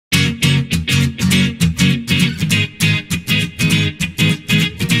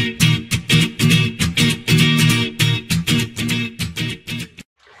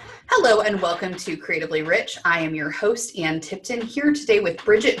welcome to Creatively Rich. I am your host, Ann Tipton, here today with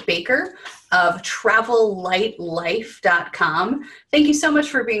Bridget Baker of TravelLightLife.com. Thank you so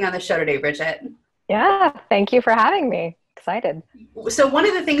much for being on the show today, Bridget. Yeah, thank you for having me. Excited. So one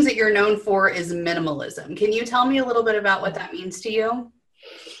of the things that you're known for is minimalism. Can you tell me a little bit about what that means to you?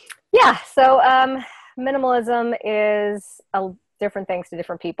 Yeah, so minimalism is different things to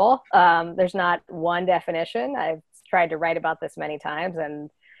different people. There's not one definition. I've tried to write about this many times,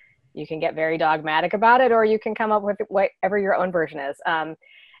 and you can get very dogmatic about it, or you can come up with whatever your own version is.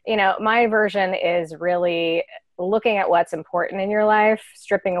 My version is really looking at what's important in your life,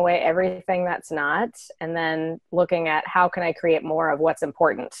 stripping away everything that's not, and then looking at how can I create more of what's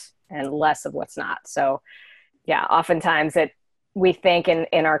important and less of what's not. So yeah, oftentimes we think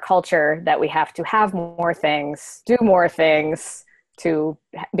in our culture that we have to have more things, do more things to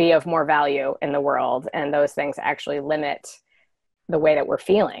be of more value in the world. And those things actually limit the way that we're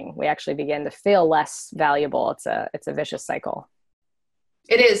feeling. We actually begin to feel less valuable. It's a vicious cycle.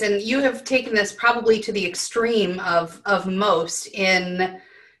 It is. And you have taken this probably to the extreme of most in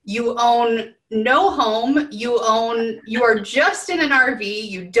you own no home, you are just in an RV,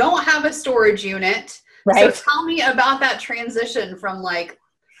 you don't have a storage unit. Right. So tell me about that transition from like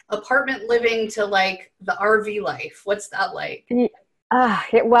apartment living to like the RV life. What's that like?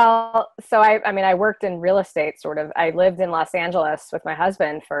 Well, so I worked in real estate sort of. I lived in Los Angeles with my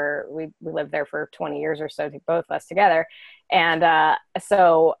husband we lived there for 20 years or so, both of us together. And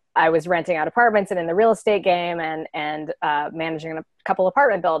so I was renting out apartments and in the real estate game and managing a couple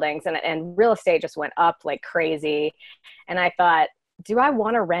apartment buildings, and real estate just went up like crazy. And I thought, do I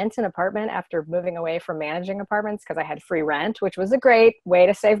want to rent an apartment after moving away from managing apartments? Because I had free rent, which was a great way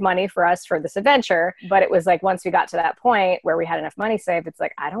to save money for us for this adventure. But it was like, once we got to that point where we had enough money saved, it's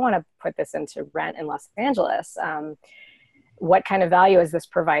like, I don't want to put this into rent in Los Angeles. What kind of value is this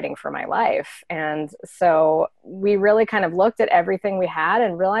providing for my life? And so we really kind of looked at everything we had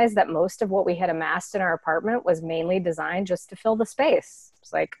and realized that most of what we had amassed in our apartment was mainly designed just to fill the space.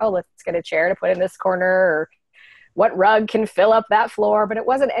 It's like, oh, let's get a chair to put in this corner, or what rug can fill up that floor, but it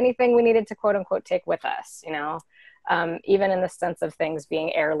wasn't anything we needed to quote unquote take with us, even in the sense of things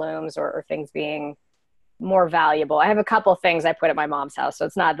being heirlooms or things being more valuable. I have a couple things I put at my mom's house, so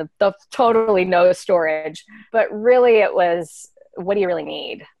it's not the totally no storage, but really it was, what do you really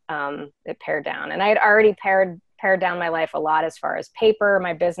need? It pared down. And I had already pared down my life a lot as far as paper.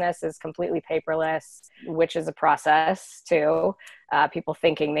 My business is completely paperless, which is a process too. People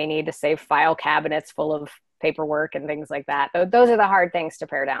thinking they need to save file cabinets full of paperwork and things like that. Those are the hard things to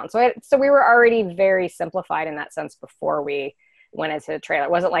pare down. So we were already very simplified in that sense before we went into the trailer.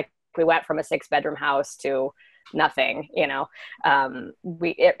 It wasn't like we went from a 6-bedroom house to nothing,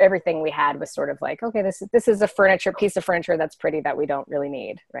 everything we had was sort of like, okay, this is a piece of furniture that's pretty that we don't really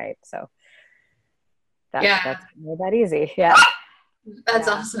need. Right. So that's made that easy. Yeah. That's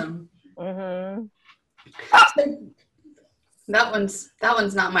awesome. Mm-hmm. So, that one's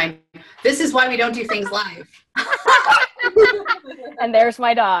not mine. This is why we don't do things live. And there's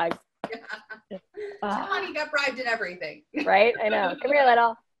my dog. Yeah. Johnny got bribed and everything. Right? I know. Come here,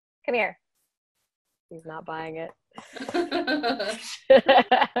 little. Come here. He's not buying it.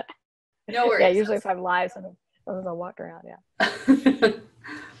 No worries. Yeah, usually if I'm live, sometimes I'll walk around. Yeah.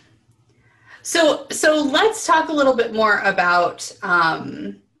 So let's talk a little bit more about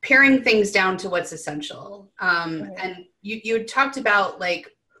paring things down to what's essential. And you talked about like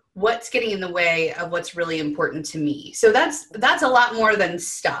what's getting in the way of what's really important to me. So that's a lot more than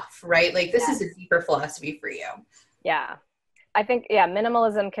stuff, right? Like this is a deeper philosophy for you. Yeah. I think,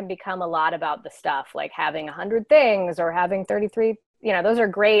 minimalism can become a lot about the stuff, like having 100 things or having 33, those are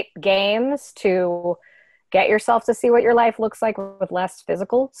great games to get yourself to see what your life looks like with less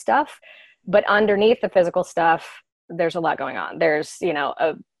physical stuff. But underneath the physical stuff, there's a lot going on. There's,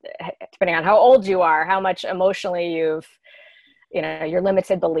 depending on how old you are, how much emotionally your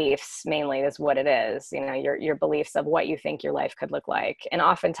limited beliefs mainly is what it is, your beliefs of what you think your life could look like. And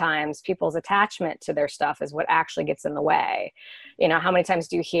oftentimes people's attachment to their stuff is what actually gets in the way. How many times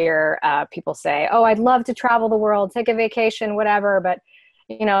do you hear people say, oh, I'd love to travel the world, take a vacation, whatever, but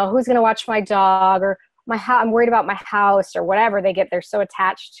who's going to watch my dog, or I'm worried about my house, or whatever. They're so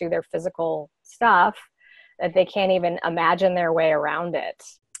attached to their physical stuff that they can't even imagine their way around it.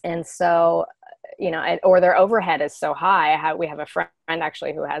 And so, or their overhead is so high. We have a friend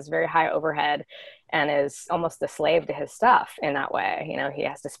actually who has very high overhead and is almost a slave to his stuff in that way. He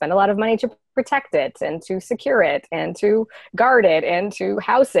has to spend a lot of money to protect it and to secure it and to guard it and to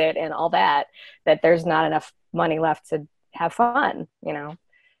house it and all that there's not enough money left to have fun,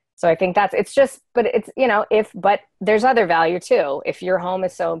 So I think it's just, but it's, but there's other value too. If your home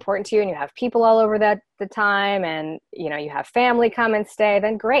is so important to you and you have people all over the time, and, you have family come and stay,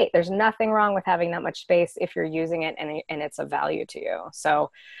 then great. There's nothing wrong with having that much space if you're using it and it's of value to you. So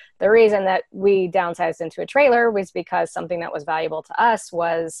the reason that we downsized into a trailer was because something that was valuable to us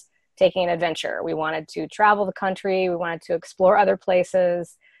was taking an adventure. We wanted to travel the country. We wanted to explore other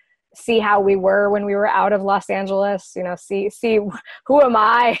places, see how we were when we were out of Los Angeles, see who am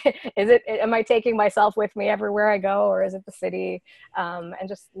I? Am I taking myself with me everywhere I go, or is it the city? And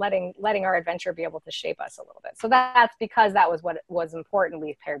just letting our adventure be able to shape us a little bit. So that's because that was what was important.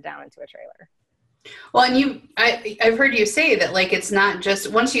 We pared down into a trailer. Well, and I've heard you say that, like, it's not just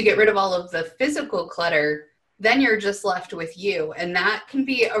once you get rid of all of the physical clutter, then you're just left with you. And that can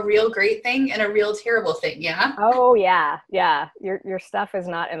be a real great thing and a real terrible thing. Yeah. Oh yeah. Yeah. Your stuff is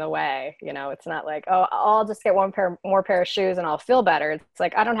not in the way. It's not like, oh, I'll just get one more pair of shoes and I'll feel better. It's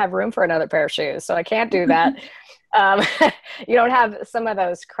like, I don't have room for another pair of shoes, so I can't do that. You don't have some of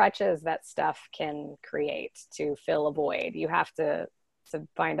those crutches that stuff can create to fill a void. You have to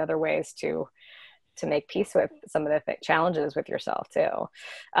find other ways to make peace with some of the challenges with yourself too.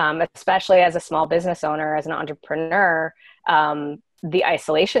 Especially as a small business owner, as an entrepreneur, the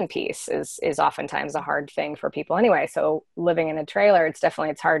isolation piece is oftentimes a hard thing for people anyway. So living in a trailer, it's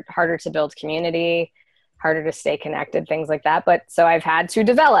harder to build community, harder to stay connected, things like that. But so I've had to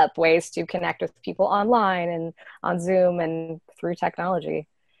develop ways to connect with people online and on Zoom and through technology.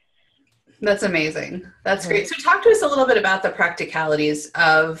 That's amazing. That's great. So talk to us a little bit about the practicalities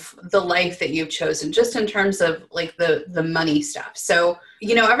of the life that you've chosen, just in terms of like the money stuff. So,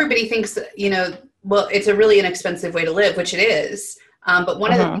 everybody thinks that, well, it's a really inexpensive way to live, which it is. But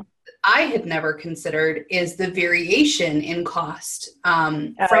one of the things that I had never considered is the variation in cost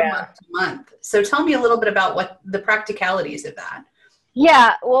from month to month. So tell me a little bit about what the practicalities of that.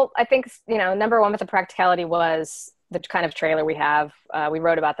 Yeah, well, I think, number one with the practicality was the kind of trailer we have. We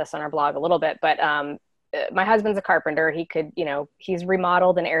wrote about this on our blog a little bit, but my husband's a carpenter. He could, he's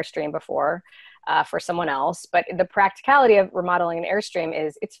remodeled an Airstream before for someone else. But the practicality of remodeling an Airstream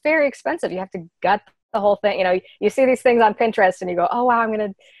is it's very expensive. You have to gut the whole thing. You see these things on Pinterest and you go, oh, wow, I'm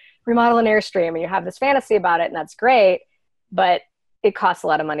going to remodel an Airstream. And you have this fantasy about it, and that's great. But it costs a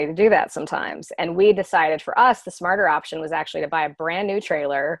lot of money to do that sometimes. And we decided for us, the smarter option was actually to buy a brand new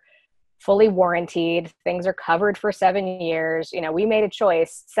trailer, fully warranted. Things are covered for 7 years. We made a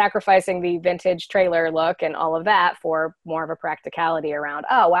choice, sacrificing the vintage trailer look and all of that for more of a practicality around,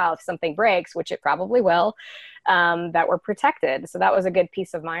 oh, wow, if something breaks, which it probably will, that we're protected. So that was a good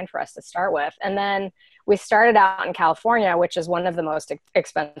peace of mind for us to start with. And then we started out in California, which is one of the most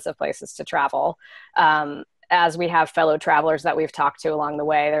expensive places to travel. As we have fellow travelers that we've talked to along the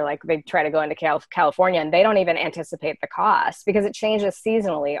way, they're like, they try to go into California and they don't even anticipate the cost because it changes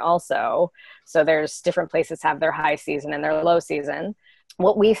seasonally also. So there's different places have their high season and their low season.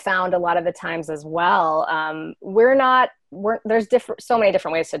 What we found a lot of the times as well, there's so many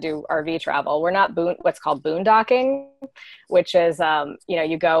different ways to do RV travel. We're not what's called boondocking, which is,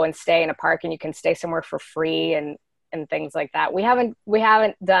 you go and stay in a park and you can stay somewhere for free and things like that. We haven't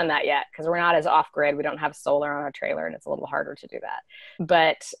done that yet because we're not as off-grid. We don't have solar on our trailer and it's a little harder to do that.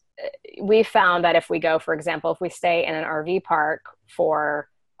 But we found that if we go, for example, if we stay in an RV park for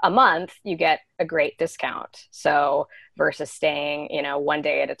a month, you get a great discount. So versus staying, one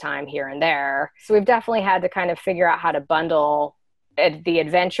day at a time here and there. So we've definitely had to kind of figure out how to bundle the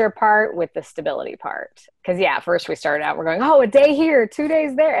adventure part with the stability part. Because first we started out, we're going, oh, a day here, 2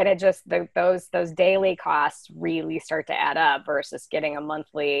 days there. And it just, those daily costs really start to add up versus getting a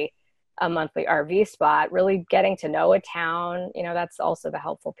monthly RV spot, really getting to know a town. That's also the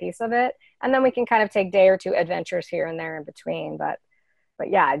helpful piece of it. And then we can kind of take day or two adventures here and there in between. But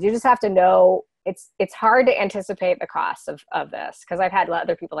yeah, you just have to know it's hard to anticipate the costs of this. Because I've had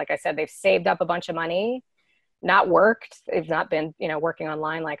other people, like I said, they've saved up a bunch of money, not worked. They've not been, working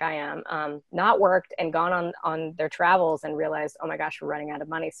online like I am, not worked and gone on their travels and realized, oh my gosh, we're running out of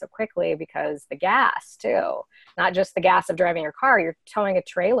money so quickly because the gas too, not just the gas of driving your car, you're towing a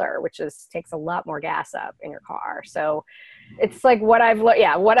trailer, which takes a lot more gas up in your car. So it's like what I've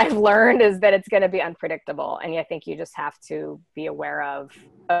learned is that it's going to be unpredictable. And I think you just have to be aware of,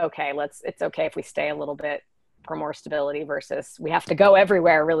 okay, it's okay if we stay a little bit for more stability versus we have to go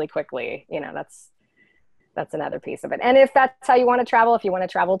everywhere really quickly. That's another piece of it. And if that's how you want to travel, if you want to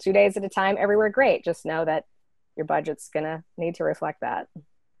travel 2 days at a time everywhere, great. Just know that your budget's going to need to reflect that.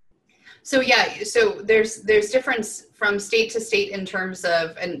 So there's difference from state to state in terms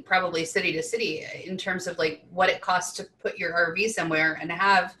of, and probably city to city in terms of like what it costs to put your RV somewhere and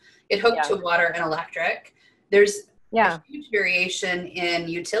have it hooked to water and electric. There's Yeah. a huge variation in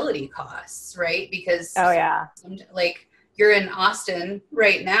utility costs, right? Because Oh yeah. like you're in Austin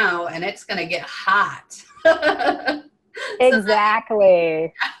right now and it's going to get hot. So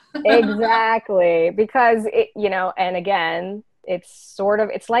Exactly. Exactly. Because it, you know, and again, it's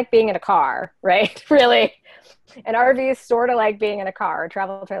like being in a car, right? Really. An RV is sort of like being in a car. A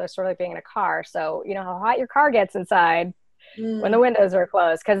travel trailer is sort of like being in a car. So, you know how hot your car gets inside when the windows are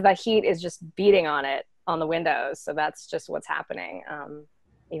closed, because the heat is just beating on it on the windows. So that's just what's happening.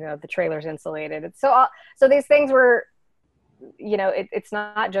 You know, the trailer's insulated. It's so these things were, you know, it's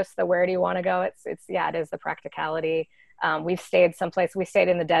not just the where do you want to go. It's yeah, it is the practicality. We stayed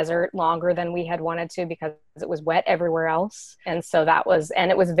in the desert longer than we had wanted to because it was wet everywhere else. And so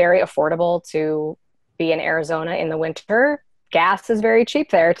and it was very affordable to be in Arizona in the winter. Gas is very cheap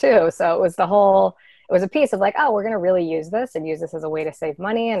there too. So it was a piece of like, oh, we're going to really use this as a way to save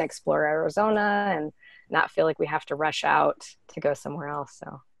money and explore Arizona and not feel like we have to rush out to go somewhere else.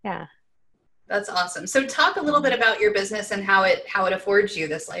 So yeah. that's awesome. So talk a little bit about your business and how it affords you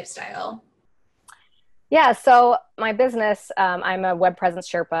this lifestyle. Yeah, so my business, I'm a web presence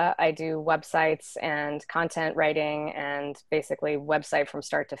Sherpa. I do websites and content writing and basically website from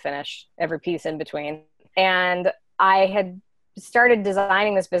start to finish, every piece in between. And I had started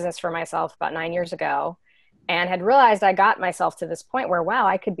designing this business for myself about 9 years ago and had realized I got myself to this point where, wow,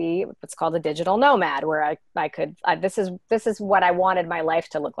 I could be what's called a digital nomad, where I could, this is what I wanted my life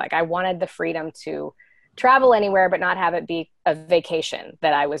to look like. I wanted the freedom to travel anywhere, but not have it be a vacation,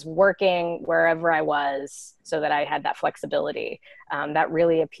 that I was working wherever I was so that I had that flexibility. That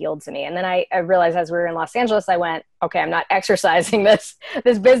really appealed to me. And then I realized as we were in Los Angeles, I went, okay, I'm not exercising this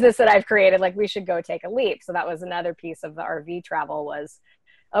business that I've created. Like we should go take a leap. So that was another piece of the RV travel was,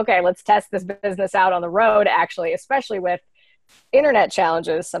 okay, let's test this business out on the road, actually, especially with internet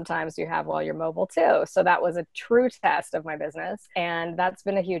challenges sometimes you have while you're mobile too. So that was a true test of my business. And that's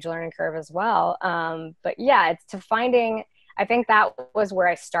been a huge learning curve as well. But yeah, it's to finding, I think that was where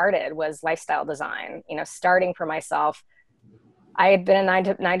I started, was lifestyle design, you know, starting for myself. I had been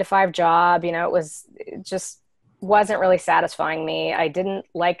a 9 to 5 job, you know, it just wasn't really satisfying me. I didn't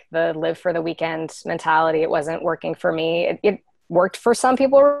like the live for the weekend mentality. It wasn't working for me. It worked for some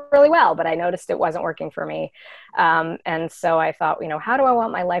people really well, but I noticed it wasn't working for me. And so I thought, you know, how do I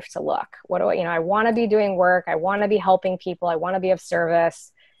want my life to look? I want to be doing work. I want to be helping people. I want to be of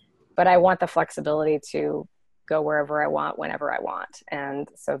service, but I want the flexibility to go wherever I want, whenever I want. And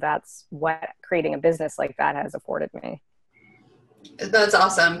so that's what creating a business like that has afforded me. That's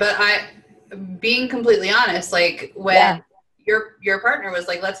awesome. But being completely honest, like when your partner was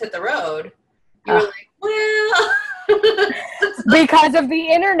like, let's hit the road, you were like, well, because of the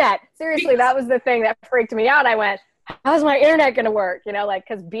internet. Seriously, that was the thing that freaked me out. I went, how's my internet going to work? You know, like,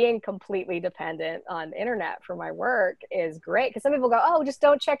 because being completely dependent on internet for my work is great. Because some people go, oh, just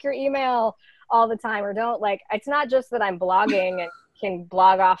don't check your email all the time, or don't, like, it's not just that I'm blogging and can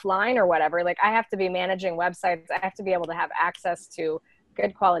blog offline or whatever. Like, I have to be managing websites. I have to be able to have access to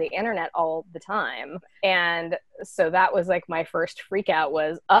good quality internet all the time. And so that was like my first freak out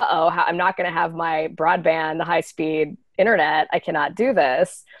was, I'm not going to have my broadband, high speed internet. I cannot do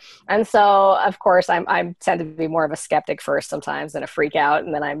this. And so of course I tend to be more of a skeptic first sometimes and a freak out.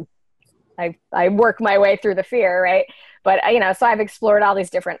 And then I work my way through the fear. Right. But so I've explored all these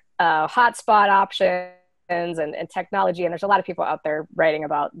different hotspot options and technology. And there's a lot of people out there writing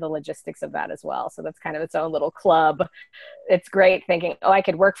about the logistics of that as well. So that's kind of its own little club. It's great thinking, I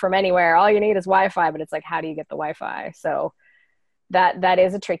could work from anywhere. All you need is Wi-Fi, but it's like, how do you get the Wi-Fi? So that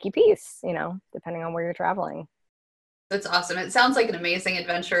is a tricky piece, depending on where you're traveling. That's awesome. It sounds like an amazing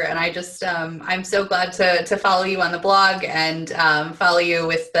adventure. And I just, I'm so glad to follow you on the blog and follow you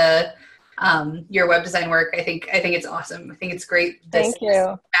with your web design work. I think it's awesome. I think it's great. This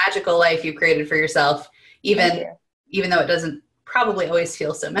magical life you've created for yourself, even though it doesn't probably always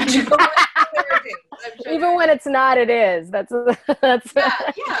feel so magical. Sure even when it's not, it is. That's yeah.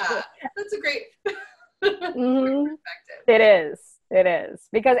 That's a great perspective. It is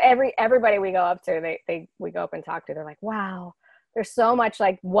because everybody we go up to, we go up and talk to, they're like, wow, there's so much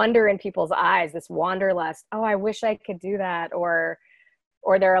like wonder in people's eyes, this wanderlust. Oh, I wish I could do that. Or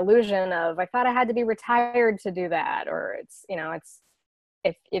their illusion of, I thought I had to be retired to do that. Or it's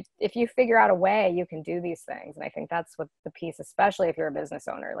if you figure out a way, you can do these things. And I think that's what the piece, especially if you're a business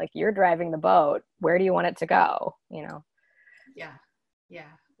owner, like you're driving the boat, where do you want it to go? Yeah.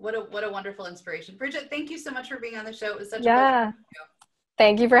 What a wonderful inspiration. Bridget, thank you so much for being on the show. It was such a pleasure.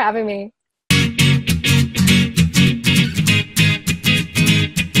 Thank you for having me.